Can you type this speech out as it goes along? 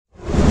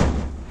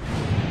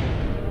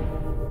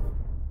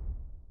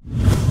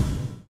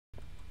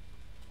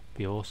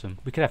be awesome.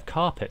 We could have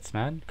carpets,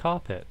 man.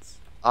 Carpets.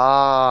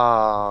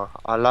 Ah,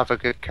 I love a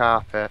good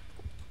carpet.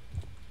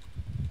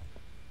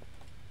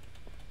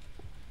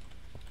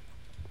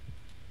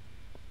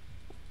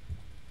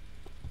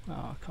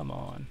 Oh, come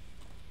on.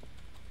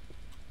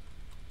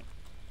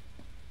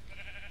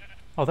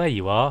 Oh, there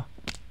you are.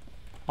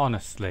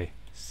 Honestly.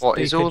 What,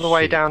 he's all Stupid the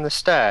way sheep. down the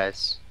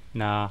stairs?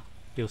 Nah,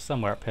 he was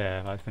somewhere up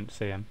here. I couldn't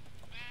see him.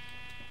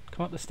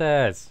 Come up the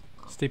stairs.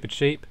 Stupid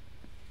sheep.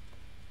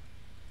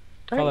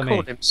 Follow Don't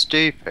call me. him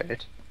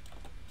stupid.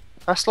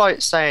 That's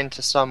like saying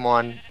to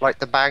someone, like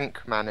the bank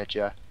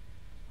manager,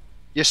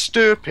 "You're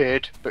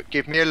stupid, but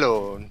give me a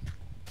loan."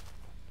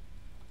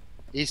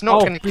 He's not Oh,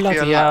 going to give you a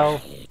bloody loan.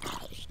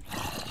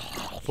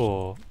 hell.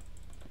 4.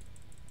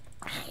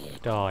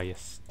 Die, you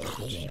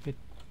stupid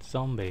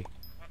zombie.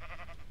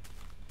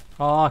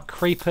 Ah,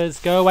 creepers.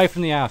 Go away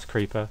from the house,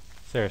 creeper.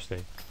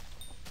 Seriously.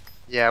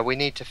 Yeah, we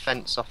need to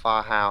fence off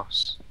our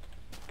house.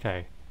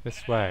 Okay,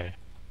 this way.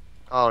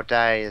 Oh,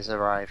 day is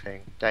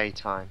arriving.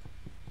 Daytime.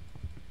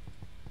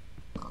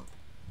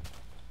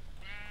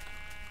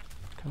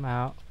 Come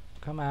out.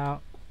 Come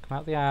out. Come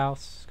out the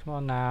house. Come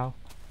on now.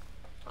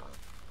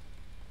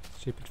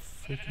 Stupid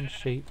freaking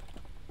sheep.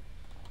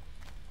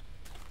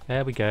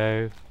 There we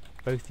go.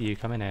 Both of you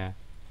come in here.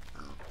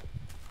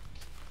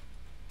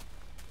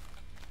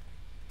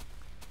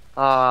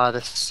 Ah,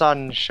 the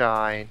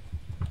sunshine.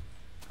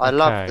 I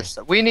love the Okay.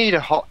 sun. We need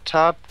a hot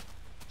tub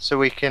so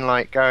we can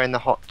like go in the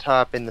hot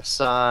tub in the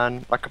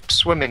sun, like a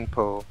swimming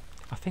pool.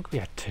 I think we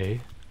had 2.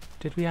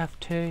 Did we have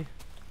 2?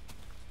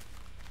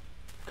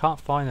 Can't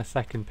find a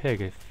second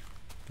pig if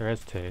there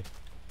is 2.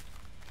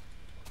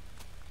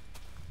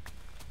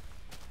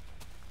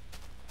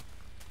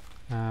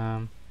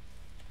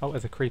 Oh,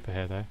 there's a creeper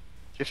here though.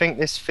 Do you think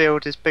this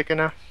field is big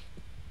enough?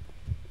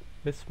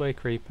 This way,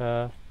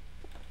 creeper.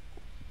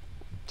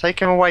 Take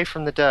him away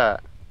from the dirt.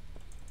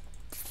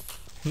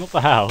 Not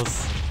the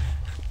house.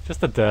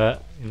 Just the dirt,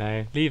 you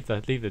know. Leave the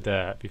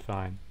dirt, be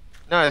fine.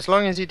 No, as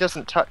long as he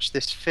doesn't touch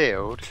this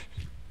field,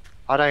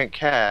 I don't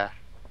care.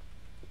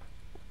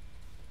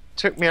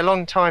 Took me a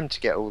long time to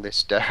get all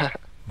this dirt.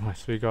 Right,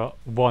 so we got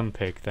 1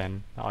 pig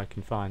then that I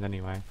can find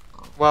anyway.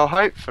 Well,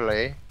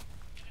 hopefully,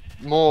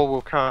 more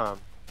will come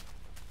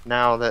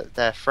now that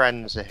their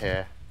friends are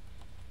here.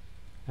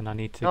 And I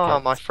need to Oh,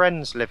 get my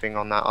friend's living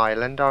on that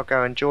island. I'll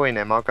go and join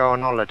him. I'll go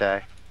on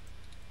holiday.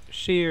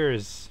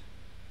 shears.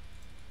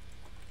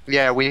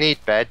 Yeah, we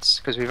need beds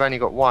because we've only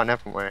got one,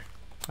 haven't we?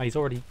 Oh, he's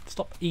already...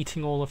 Stop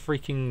eating all the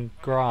freaking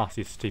grass,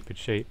 you stupid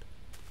sheep.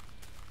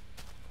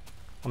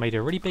 I made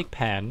a really big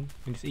pen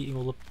and he's eating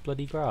all the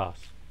bloody grass.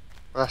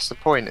 Well, that's the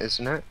point,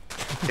 isn't it?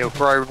 He'll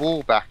grow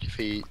wool back if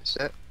he eats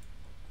it.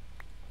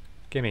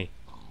 Gimme.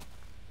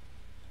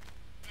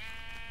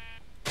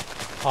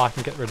 Oh, I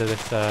can get rid of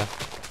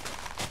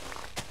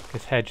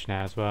this hedge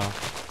now as well.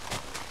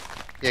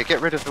 Yeah, get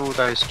rid of all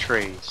those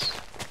trees.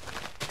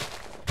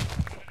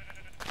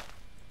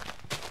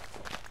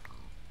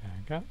 There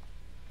we go.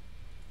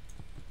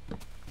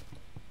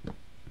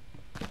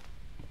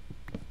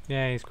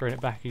 Yeah, he's growing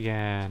it back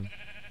again.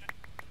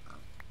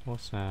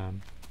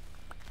 Awesome.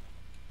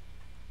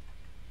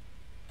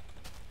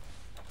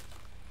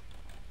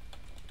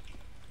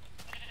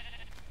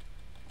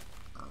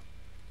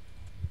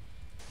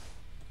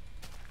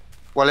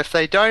 Well, if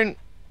they don't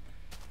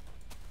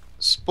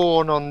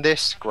spawn on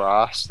this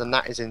grass, then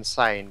that is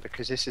insane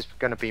because this is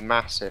going to be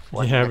massive.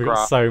 When Yeah, the we got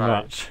grass so grows.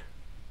 much.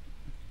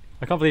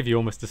 I can't believe you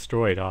almost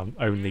destroyed our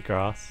only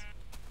grass.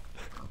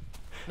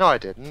 No, I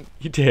didn't.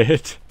 You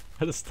did.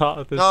 At the start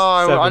of this No,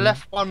 I 7...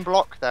 left one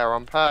block there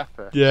on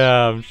purpose.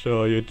 Yeah, I'm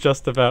sure you're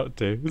just about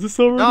to. Was this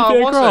already No, a I bit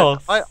of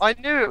wasn't. grass? I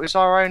knew it was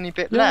our only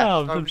bit Yeah,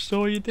 left. I I'm was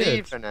sure you did.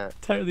 leaving it.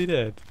 Totally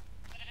did.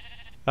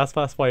 That's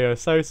why you're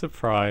so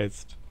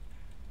surprised.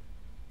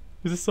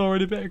 Was this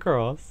already a bit of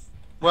grass?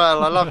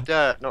 Well, I love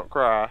dirt, not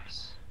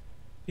grass.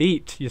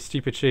 Eat, you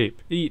stupid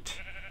sheep. Eat.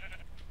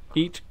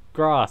 Eat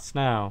grass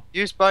now.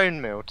 Use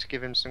bone meal to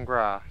give him some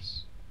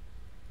grass.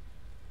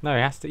 No,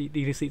 he has to eat.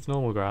 He just eats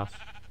normal grass.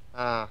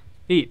 Ah.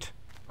 Eat.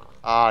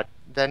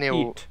 Then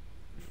he'll Eat.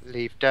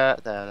 leave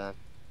dirt there then.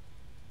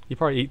 He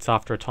probably eats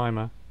after a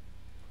timer.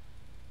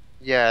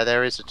 Yeah,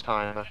 there is a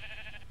timer.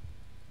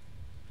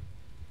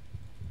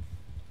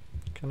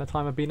 Can the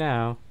timer be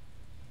now?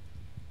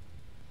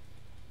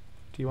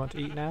 Do you want to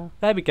eat now?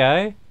 There we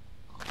go.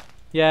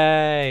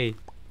 Yay.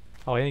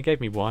 Oh, he only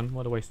gave me 1.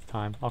 What a waste of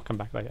time. I'll come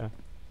back later.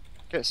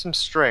 Get some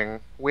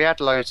string. We had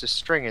loads of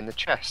string in the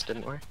chest,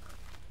 didn't we?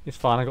 It's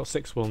fine. I got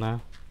 6 wool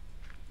now.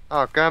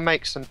 Oh, go and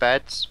make some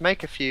beds.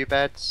 Make a few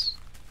beds.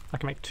 I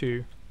can make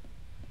 2.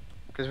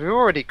 Because we've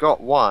already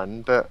got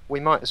 1, but we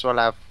might as well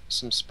have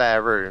some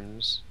spare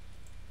rooms.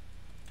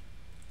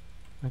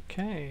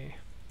 Okay.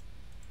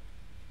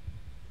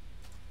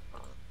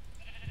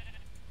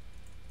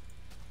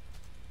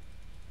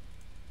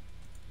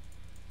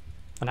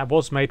 And that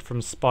was made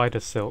from spider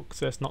silk,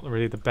 so it's not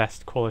really the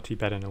best quality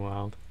bed in the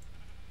world.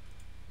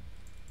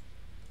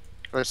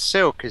 Well,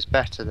 silk is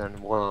better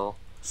than wool.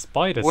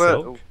 Spider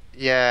Wool, silk?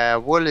 yeah,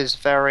 wool is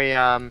very,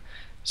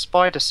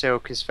 spider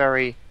silk is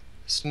very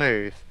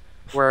smooth,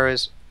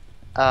 whereas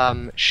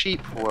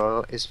sheep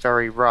wool is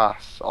very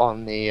rough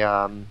on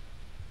the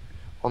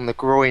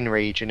groin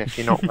region if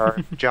you're not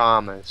wearing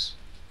pajamas.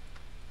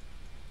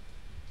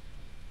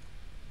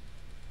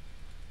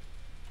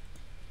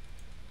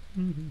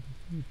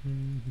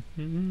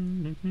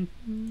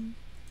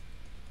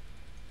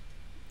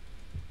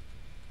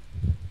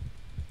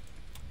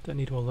 Don't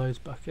need all those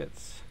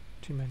buckets.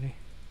 Too many.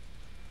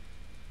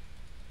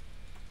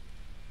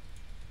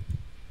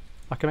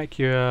 I can make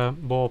you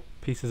more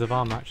pieces of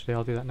armor actually,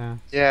 I'll do that now.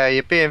 Yeah,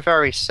 you're being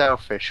very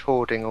selfish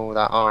hoarding all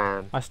that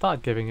iron. I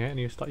started giving it and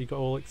you got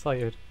all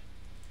excited.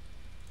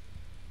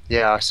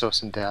 Yeah, I saw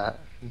some dirt.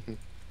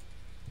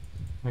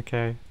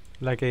 Okay.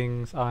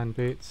 Leggings, iron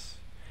boots.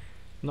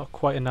 Not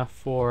quite enough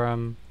for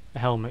a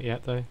helmet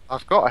yet though.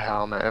 I've got a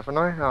helmet, haven't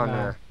I? Oh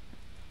no.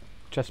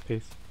 Chest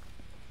piece.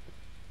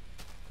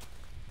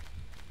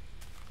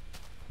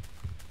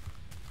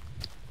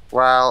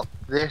 Well,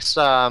 this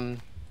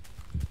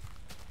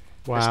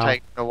Wow. it's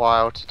taken a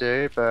while to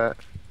do, but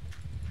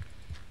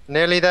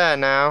nearly there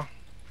now.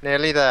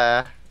 Nearly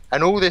there.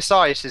 And all this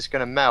ice is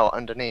going to melt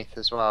underneath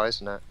as well,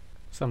 isn't it?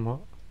 Somewhat.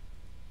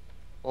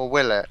 Or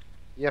will it?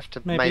 You have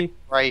to Maybe. maybe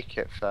break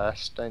it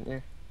first, don't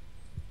you?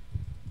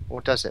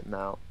 Or does it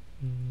melt?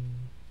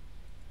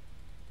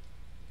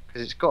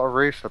 Because it's got a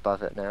roof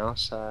above it now,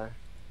 so...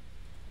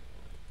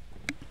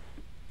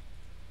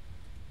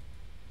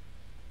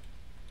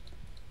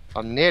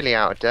 I'm nearly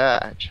out of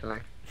dirt, actually.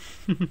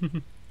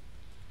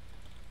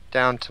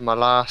 Down to my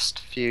last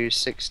few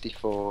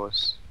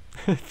 64s.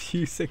 A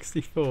few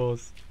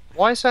 64s.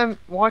 Why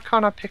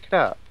can't I pick it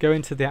up? Go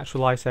into the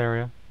actual ice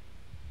area.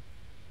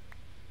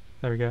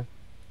 There we go.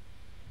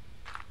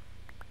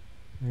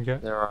 There we go.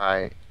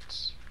 Right.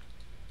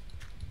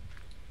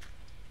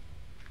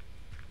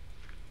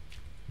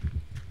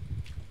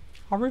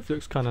 Our roof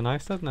looks kind of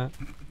nice, doesn't it?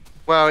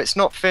 Well, it's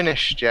not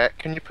finished yet.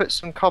 Can you put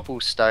some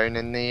cobblestone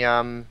in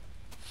the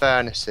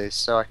furnaces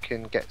so I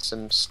can get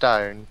some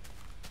stone?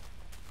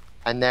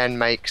 And then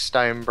make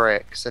stone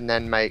bricks, and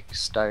then make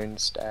stone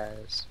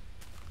stairs.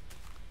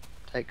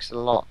 Takes a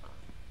lot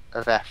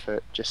of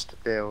effort just to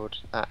build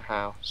that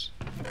house.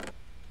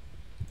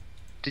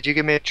 Did you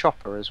give me a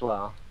chopper as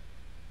well?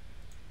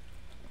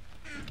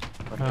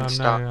 I can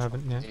No, I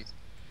haven't yet.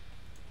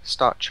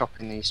 Start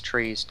chopping these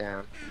trees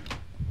down.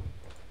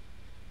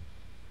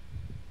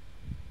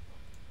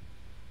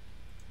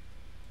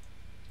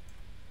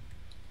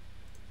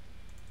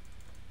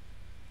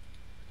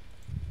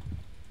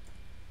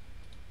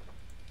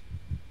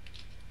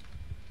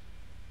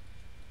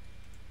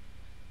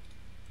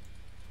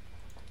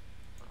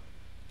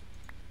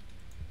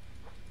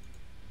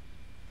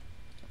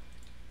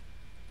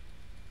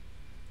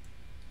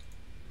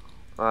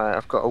 Right,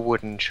 I've got a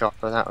wooden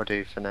chopper, that'll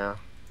do for now.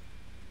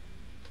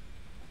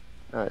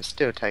 Oh, it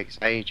still takes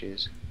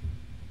ages.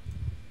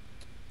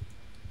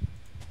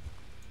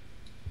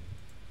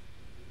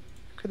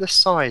 Look at the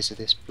size of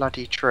this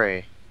bloody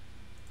tree.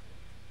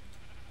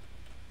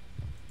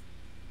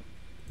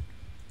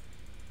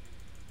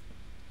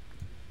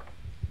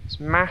 It's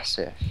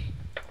massive.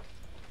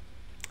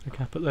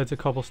 Okay, I put loads of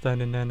cobblestone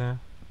in there now.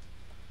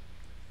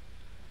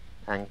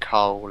 And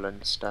coal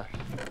and stuff.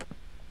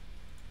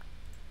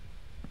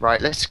 Right,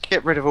 let's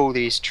get rid of all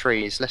these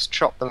trees. Let's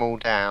chop them all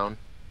down.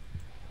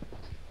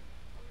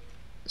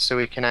 So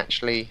we can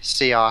actually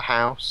see our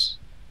house.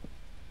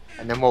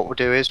 And then what we'll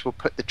do is we'll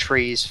put the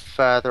trees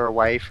further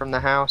away from the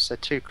house. They're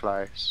too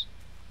close.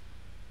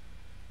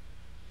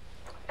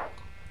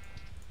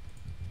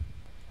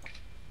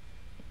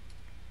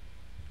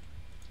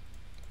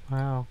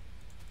 Wow.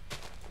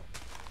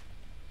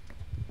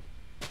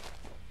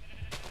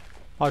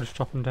 I'll just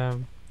chop them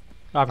down.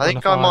 I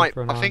think I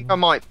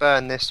might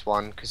burn this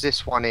one because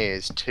this one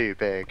is too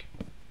big.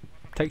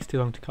 Takes too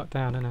long to cut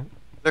down, doesn't it?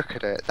 Look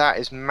at it, that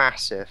is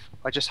massive.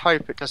 I just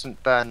hope it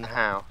doesn't burn the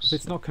house. If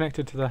it's not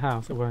connected to the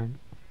house, it won't.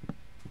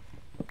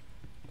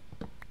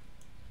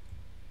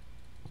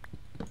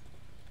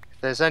 If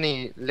there's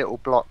any little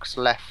blocks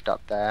left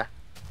up there,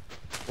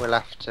 we'll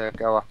have to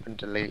go up and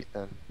delete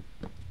them.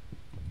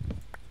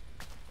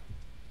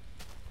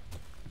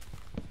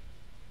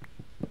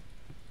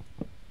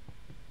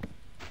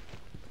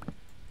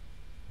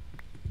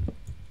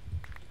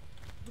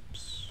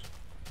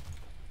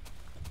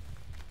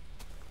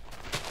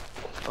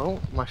 Oh,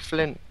 my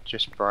flint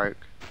just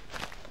broke.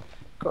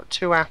 Got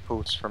 2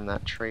 apples from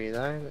that tree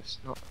though, that's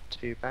not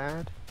too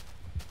bad.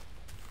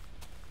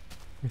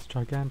 It's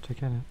gigantic,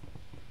 isn't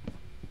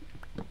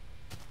it?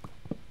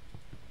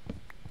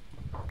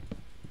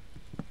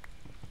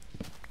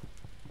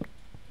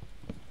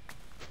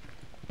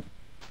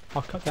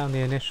 I'll cut down the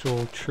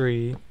initial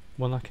tree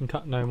when I can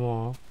cut no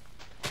more.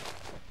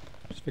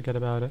 Just forget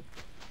about it.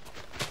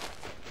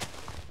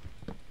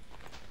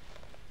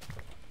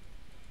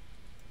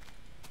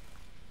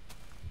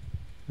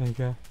 There you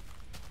go.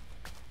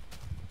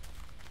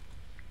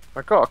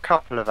 I got a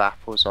couple of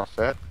apples off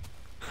it.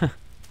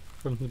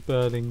 From the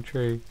burning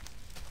tree.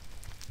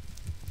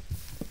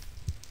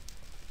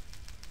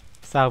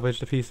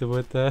 Salvaged a piece of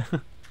wood there.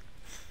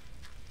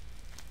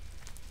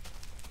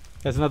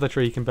 There's another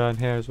tree you can burn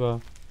here as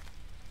well.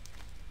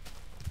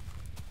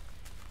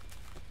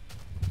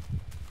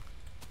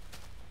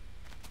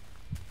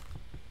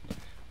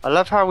 I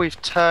love how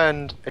we've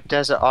turned a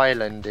desert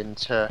island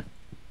into a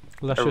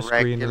Luscious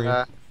greenery.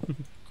 regular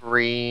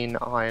green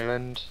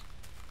island.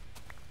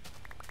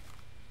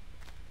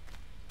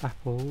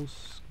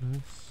 Apples,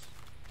 nice.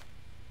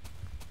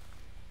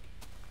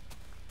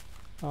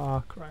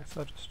 Ah, Christ,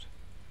 I just...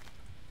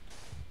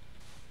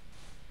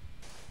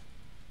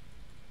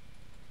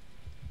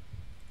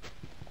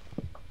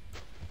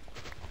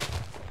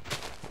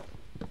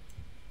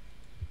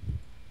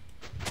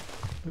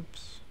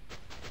 Oops.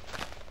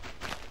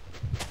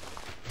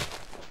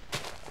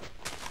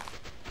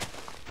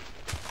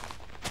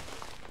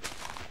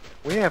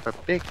 We have a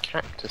big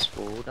cactus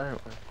wall,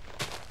 don't we?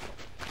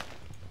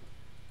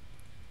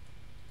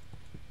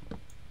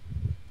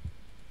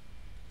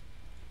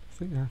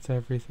 I think that's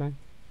everything.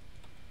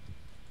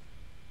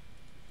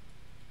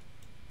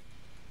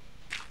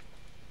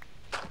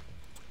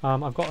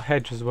 I've got a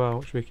hedge as well,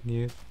 which we can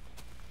use.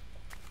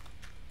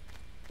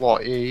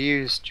 What, you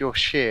used your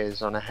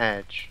shears on a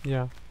hedge?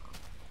 Yeah.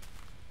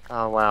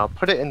 Oh wow,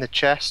 put it in the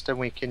chest and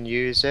we can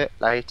use it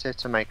later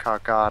to make our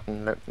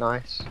garden look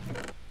nice.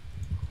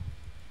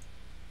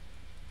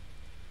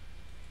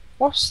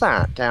 What's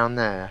that down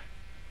there?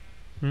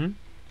 Hmm?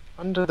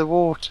 Under the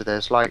water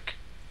there's like...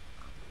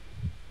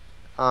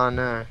 Oh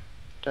no,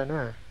 don't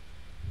know.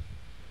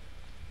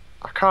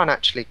 I can't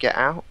actually get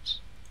out.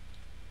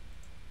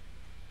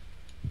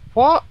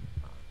 What?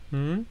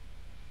 Hmm?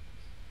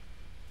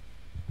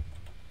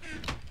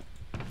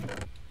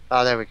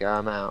 Oh, there we go,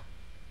 I'm out.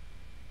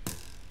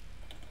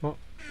 What?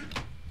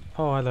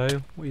 Oh, hello.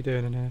 What are you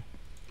doing in here?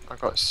 I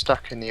got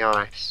stuck in the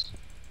ice.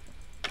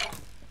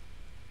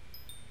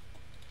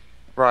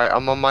 Right,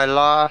 I'm on my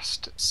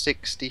last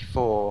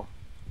 64.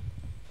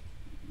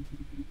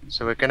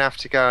 So we're gonna have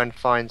to go and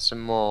find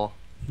some more.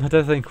 I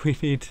don't think we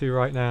need to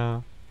right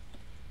now.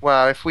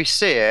 Well, if we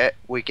see it,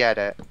 we get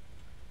it.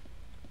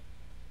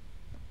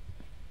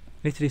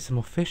 I need to do some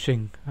more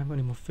fishing. I haven't got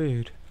any more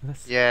food.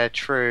 Yeah,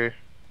 true.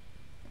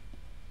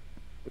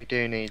 We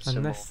do need some more.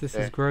 Unless this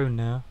food. is grown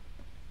now.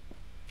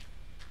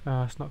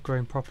 Ah, it's not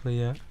grown properly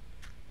yet.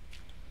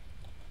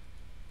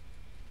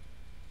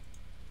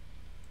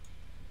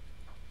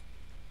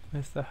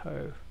 Where's the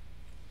hoe?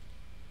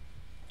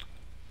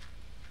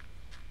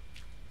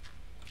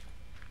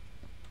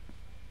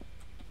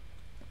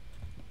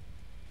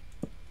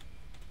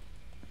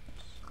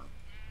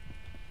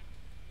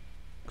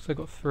 Looks like I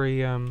got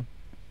three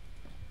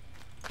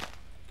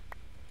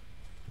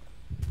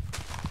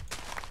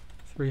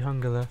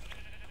hunger left.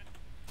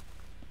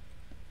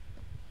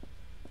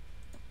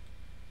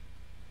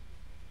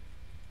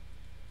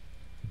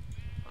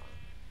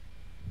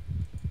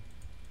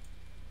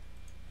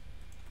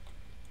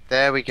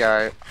 There we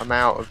go. I'm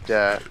out of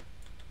dirt.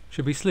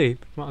 Should we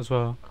sleep? Might as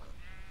well.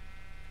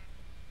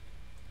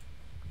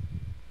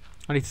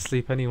 I need to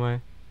sleep anyway.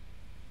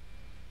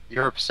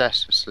 You're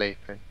obsessed with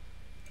sleeping.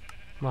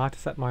 Well, I had to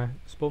set my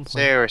spawn point.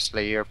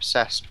 Seriously, you're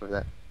obsessed with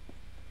it.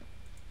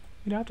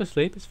 You don't have to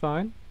sleep, it's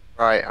fine.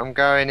 Right, I'm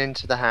going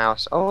into the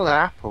house. Oh, the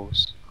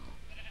apples.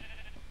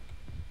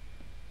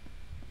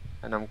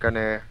 And I'm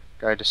gonna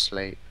go to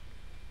sleep.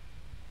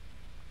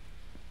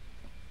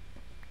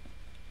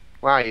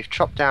 Wow, you've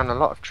chopped down a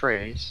lot of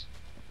trees.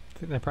 I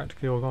think they're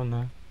practically all gone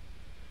now.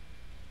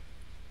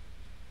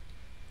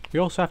 We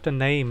also have to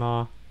name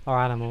our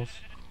animals.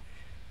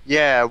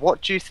 Yeah,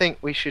 what do you think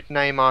we should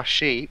name our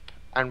sheep?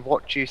 And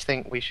what do you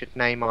think we should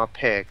name our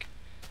pig?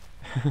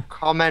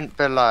 Comment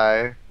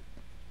below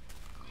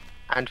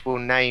and we'll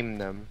name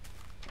them.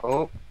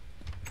 Oh,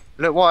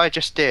 look what I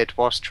just did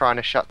whilst trying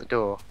to shut the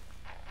door.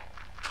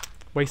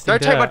 Wasting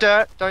Don't dirt. take my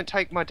dirt! Don't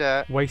take my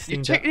dirt!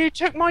 Wasting dirt. You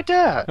took my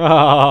dirt!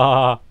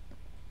 Ah,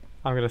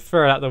 I'm gonna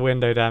throw it out the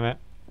window, damn it.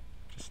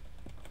 Just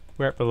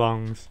where it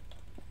belongs.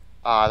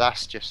 Ah,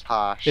 that's just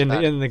harsh. In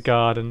the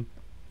garden.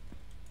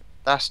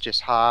 That's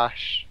just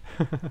harsh.